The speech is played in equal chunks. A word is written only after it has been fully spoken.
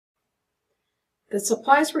The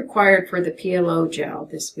supplies required for the PLO gel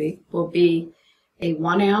this week will be a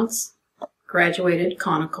 1 ounce graduated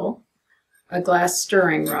conical, a glass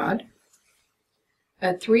stirring rod,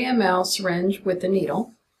 a 3 ml syringe with a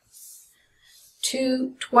needle,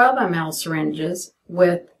 2 12 ml syringes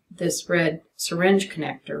with this red syringe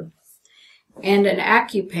connector, and an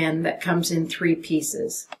AccuPen that comes in 3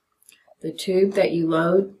 pieces. The tube that you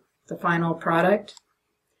load the final product,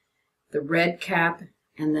 the red cap,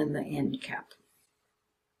 and then the end cap.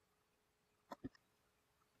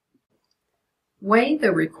 Weigh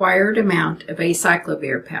the required amount of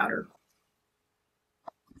acyclovir powder.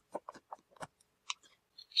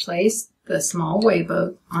 Place the small weigh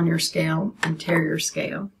boat on your scale and tare your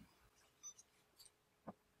scale.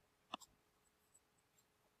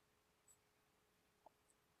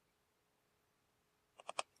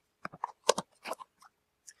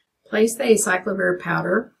 Place the acyclovir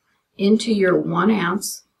powder into your 1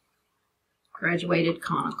 ounce graduated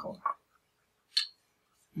conical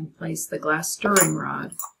and place the glass stirring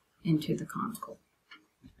rod into the conical.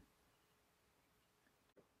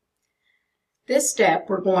 This step,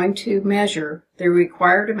 we're going to measure the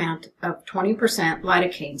required amount of 20%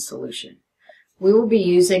 lidocaine solution. We will be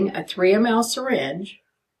using a 3 ml syringe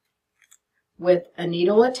with a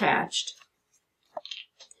needle attached.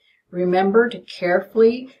 Remember to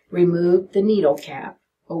carefully remove the needle cap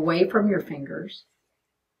away from your fingers.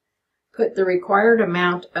 Put the required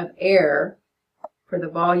amount of air for the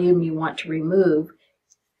volume you want to remove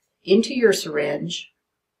into your syringe.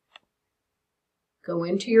 Go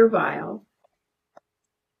into your vial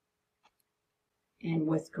and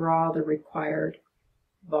withdraw the required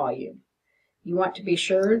volume. You want to be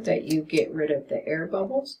sure that you get rid of the air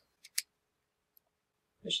bubbles.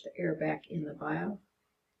 Push the air back in the vial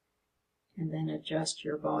and then adjust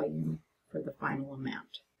your volume for the final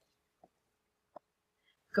amount.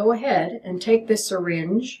 Go ahead and take the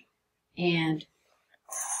syringe and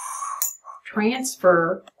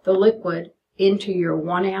transfer the liquid into your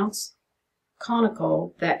 1 ounce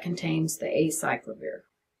conical that contains the acyclovir.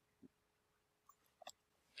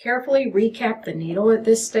 Carefully recap the needle at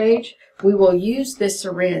this stage. We will use this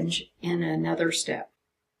syringe in another step.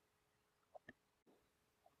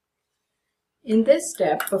 In this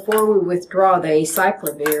step, before we withdraw the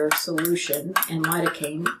acyclovir solution and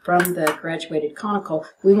lidocaine from the graduated conical,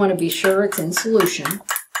 we want to be sure it's in solution.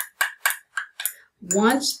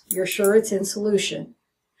 Once you're sure it's in solution,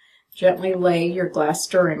 gently lay your glass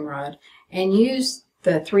stirring rod and use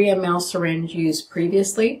the 3 ml syringe used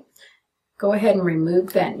previously. Go ahead and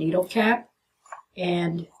remove that needle cap,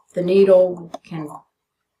 and the needle can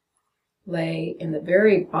lay in the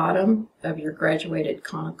very bottom of your graduated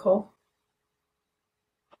conical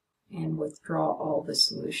and withdraw all the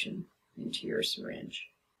solution into your syringe.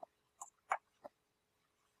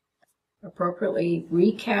 Appropriately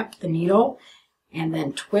recap the needle and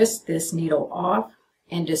then twist this needle off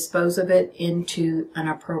and dispose of it into an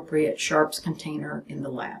appropriate sharps container in the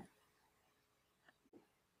lab.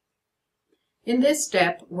 In this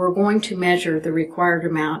step, we're going to measure the required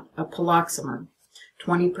amount of poloxamer,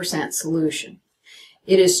 20% solution.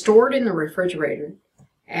 It is stored in the refrigerator.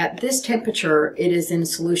 At this temperature, it is in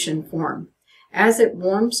solution form. As it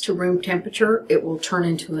warms to room temperature, it will turn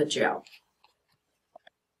into a gel.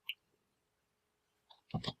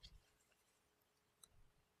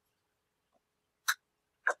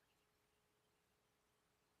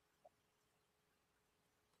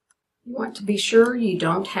 You want to be sure you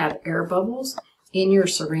don't have air bubbles in your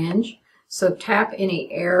syringe, so tap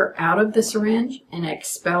any air out of the syringe and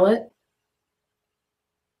expel it,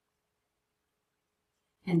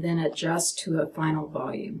 and then adjust to a final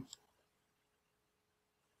volume.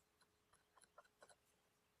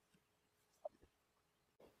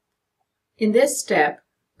 In this step,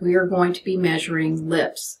 we are going to be measuring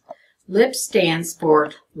LIPS. LIPS stands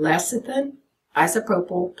for lecithin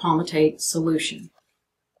isopropyl palmitate solution.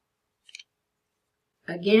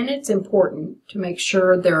 Again, it's important to make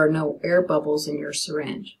sure there are no air bubbles in your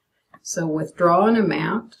syringe. So withdraw an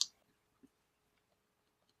amount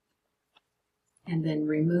and then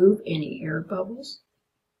remove any air bubbles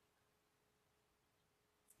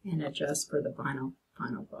and adjust for the final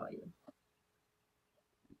volume.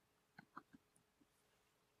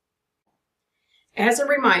 As a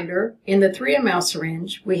reminder, in the 3 ml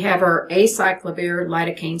syringe, we have our acyclovir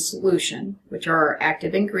lidocaine solution, which are our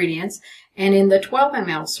active ingredients, and in the 12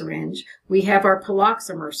 ml syringe, we have our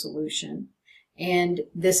poloxamer solution, and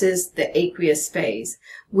this is the aqueous phase.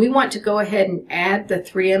 We want to go ahead and add the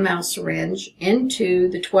 3 ml syringe into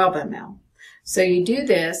the 12 ml. So you do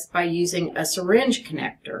this by using a syringe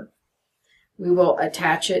connector. We will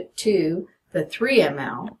attach it to the 3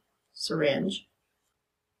 ml syringe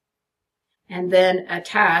and then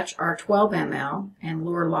attach our 12 ml and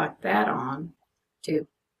lure lock that on too.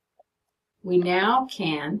 We now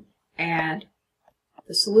can add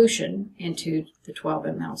the solution into the 12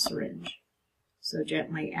 ml syringe. So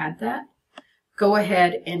gently add that. Go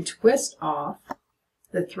ahead and twist off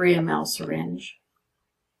the 3 ml syringe.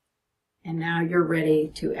 And now you're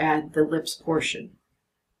ready to add the lips portion.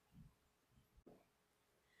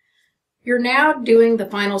 You're now doing the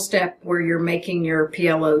final step where you're making your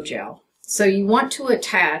PLO gel. So you want to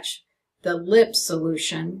attach the lip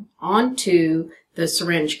solution onto the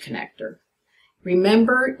syringe connector.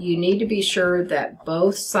 Remember, you need to be sure that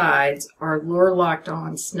both sides are lure locked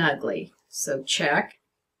on snugly. So check.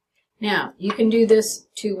 Now, you can do this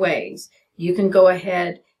two ways. You can go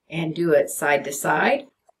ahead and do it side to side.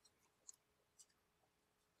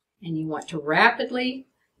 And you want to rapidly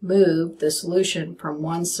move the solution from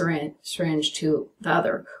one syringe to the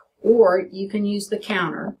other. Or you can use the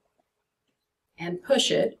counter and push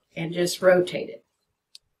it and just rotate it.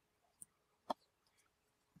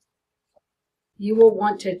 You will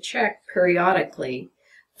want to check periodically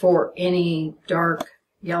for any dark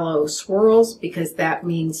yellow swirls because that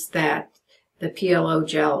means that the PLO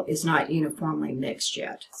gel is not uniformly mixed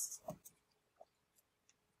yet.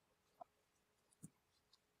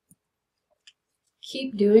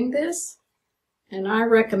 Keep doing this, and I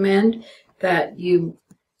recommend that you,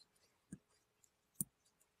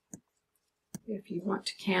 if you want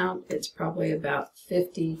to count, it's probably about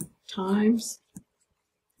 50 times,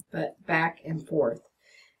 but back and forth.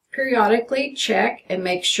 Periodically check and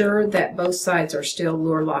make sure that both sides are still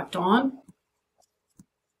lure locked on,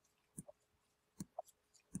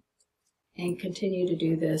 and continue to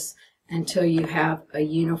do this until you have a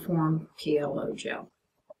uniform PLO gel.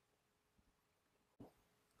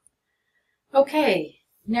 Okay,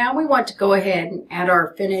 now we want to go ahead and add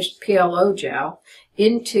our finished PLO gel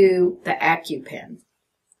into the AccuPen.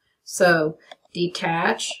 So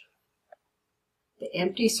detach the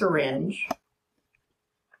empty syringe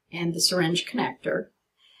and the syringe connector,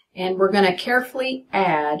 and we're going to carefully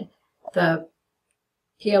add the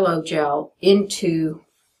PLO gel into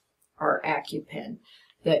our AccuPen,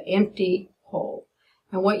 the empty hole.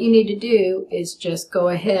 And what you need to do is just go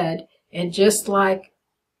ahead and, just like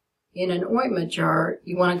in an ointment jar,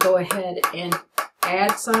 you want to go ahead and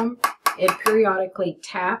add some and periodically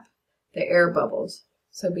tap the air bubbles.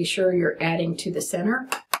 So be sure you're adding to the center.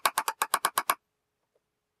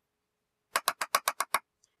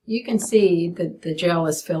 You can see that the gel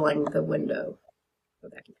is filling the window.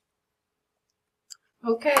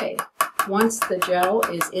 Okay, once the gel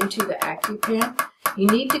is into the AccuPen, you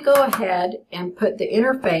need to go ahead and put the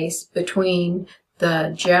interface between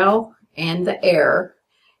the gel and the air.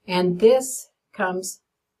 And this comes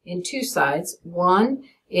in two sides. One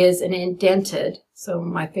is an indented, so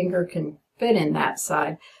my finger can fit in that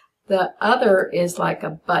side. The other is like a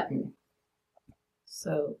button.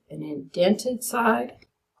 So an indented side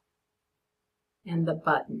and the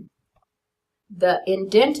button. The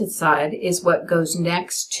indented side is what goes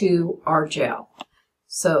next to our gel.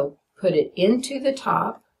 So put it into the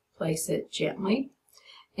top, place it gently,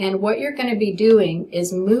 and what you're going to be doing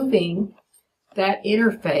is moving that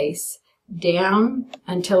interface down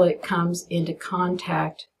until it comes into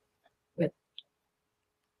contact with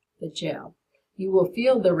the gel. You will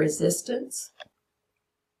feel the resistance.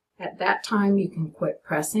 At that time you can quit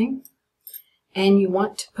pressing, and you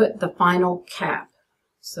want to put the final cap.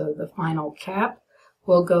 So the final cap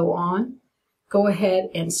will go on. Go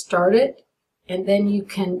ahead and start it, and then you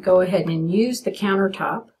can go ahead and use the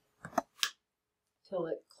countertop till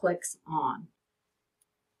it clicks on.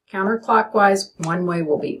 Counterclockwise, one way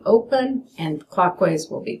will be open and clockwise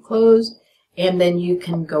will be closed, and then you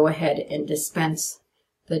can go ahead and dispense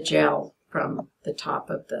the gel from the top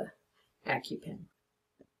of the AccuPen.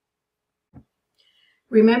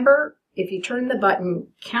 Remember, if you turn the button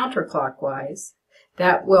counterclockwise,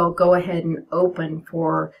 that will go ahead and open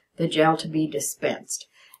for the gel to be dispensed.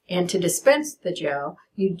 And to dispense the gel,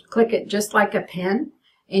 you click it just like a pen,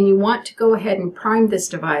 and you want to go ahead and prime this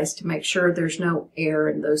device to make sure there's no air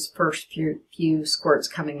in those first few squirts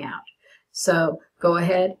coming out. So go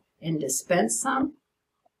ahead and dispense some,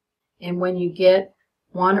 and when you get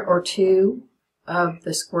one or two of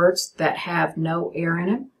the squirts that have no air in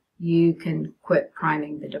them, you can quit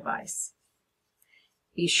priming the device.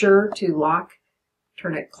 Be sure to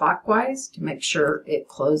turn it clockwise to make sure it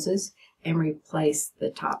closes, and replace the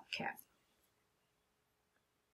top cap.